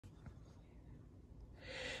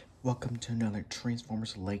Welcome to another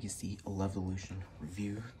Transformers Legacy Evolution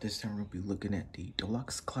review. This time we'll be looking at the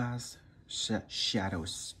Deluxe class Shadow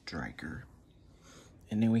Striker.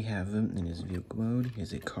 And then we have him in his vehicle mode. He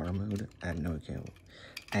has a car mode. I have no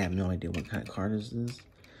idea what kind of car this is.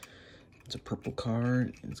 It's a purple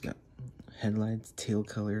car. It's got headlights, tail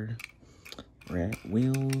color, red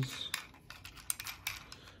wheels.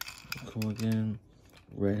 Cool again.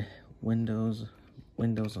 Red windows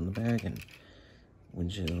on the back, and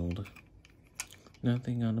windshield.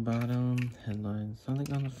 Nothing on the bottom. Headlights.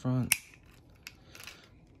 Nothing on the front.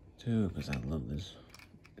 Too, because I love this.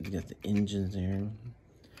 It's got the engines there.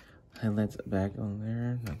 Headlights back on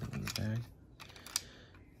there. Nothing on the back.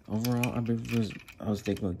 Overall, I was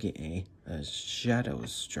thinking about getting a Shadow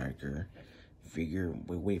Striker figure.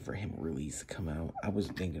 We wait for him release to come out. I was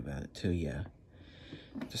thinking about it too, yeah.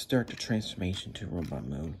 To start the transformation to robot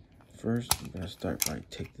mode. First, I'm gonna start by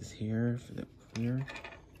take this here for the clear,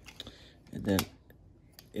 and then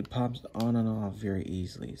it pops on and off very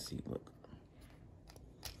easily. See, look,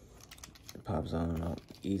 it pops on and off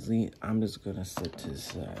easily. I'm just gonna set to the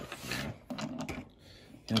side.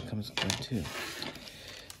 Now comes gun two.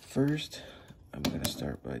 First, I'm gonna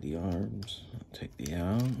start by the arms. Take the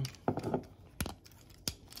arm, and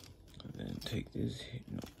then take this.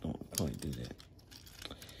 No, don't quite do that.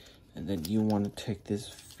 And then you want to take this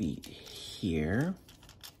feet here.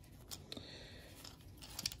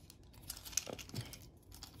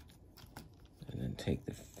 And then take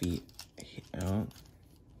the feet out.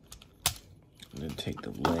 And then take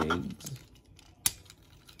the legs.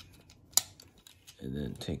 And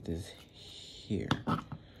then take this here.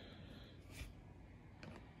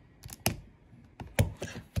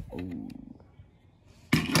 Oh.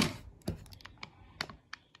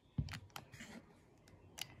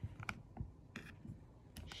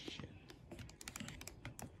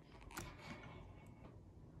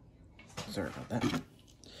 Sorry about that.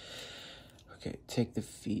 Okay, take the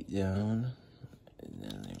feet down, and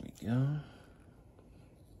then there we go.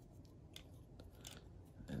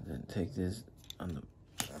 And then take this on the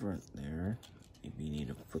front there. If you need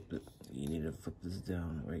to flip it, you need to flip this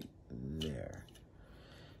down right there.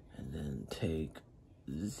 And then take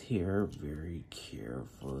this here very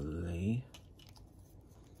carefully.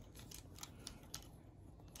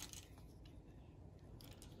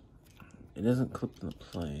 It doesn't clip into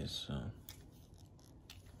place, so,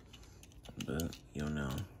 but you'll know.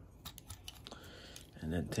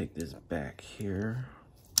 And then take this back here.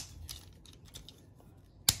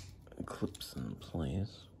 It clips in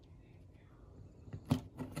place.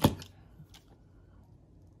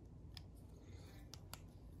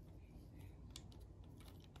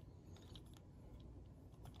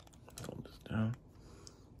 Fold this down.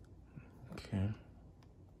 Okay.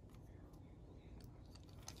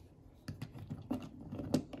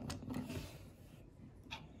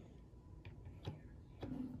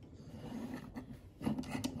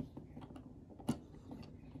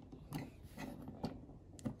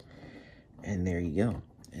 And there you go.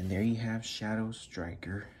 And there you have Shadow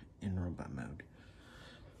Striker in robot mode.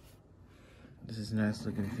 This is a nice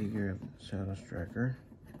looking figure of Shadow Striker.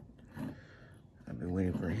 I've been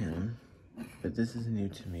waiting for him. But this is new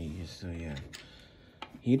to me, so yeah.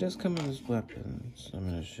 He does come with his weapon, so I'm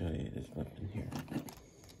going to show you this weapon here.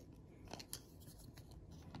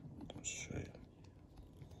 I'll show you.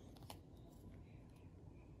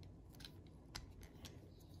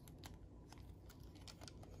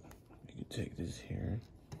 Take this here,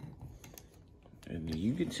 and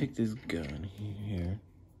you can take this gun here,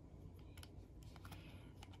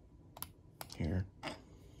 and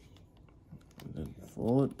then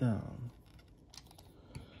pull it down,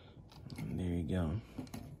 and there you go.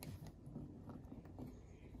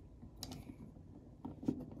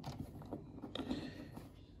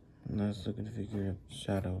 Nice looking figure of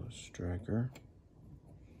Shadow Striker.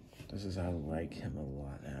 This is how I like him a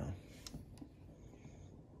lot now.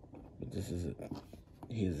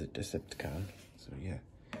 He is a Decepticon, so yeah.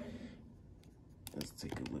 Let's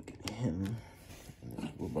take a look at him in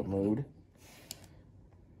this robot mode.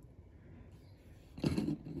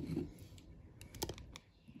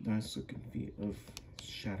 Nice looking feet of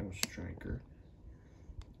Shadow Striker.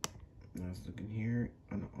 Nice looking here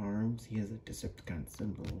on the arms. He has a Decepticon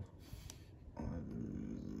symbol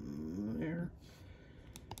on there.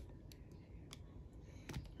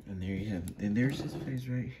 And there you have, and there's his face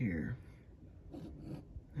right here.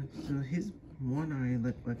 So his one eye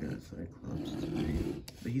looked like a Cyclops to me,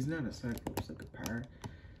 but he's not a Cyclops, like a parrot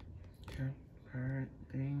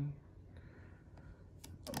thing.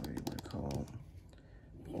 What do you want to call?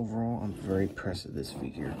 Overall, I'm very impressed with this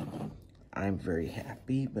figure. I'm very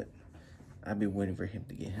happy, but I've been waiting for him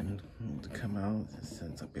to get him to come out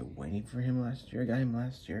since I've been waiting for him last year. I got him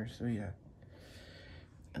last year, so yeah.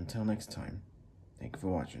 Until next time, thank you for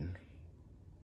watching.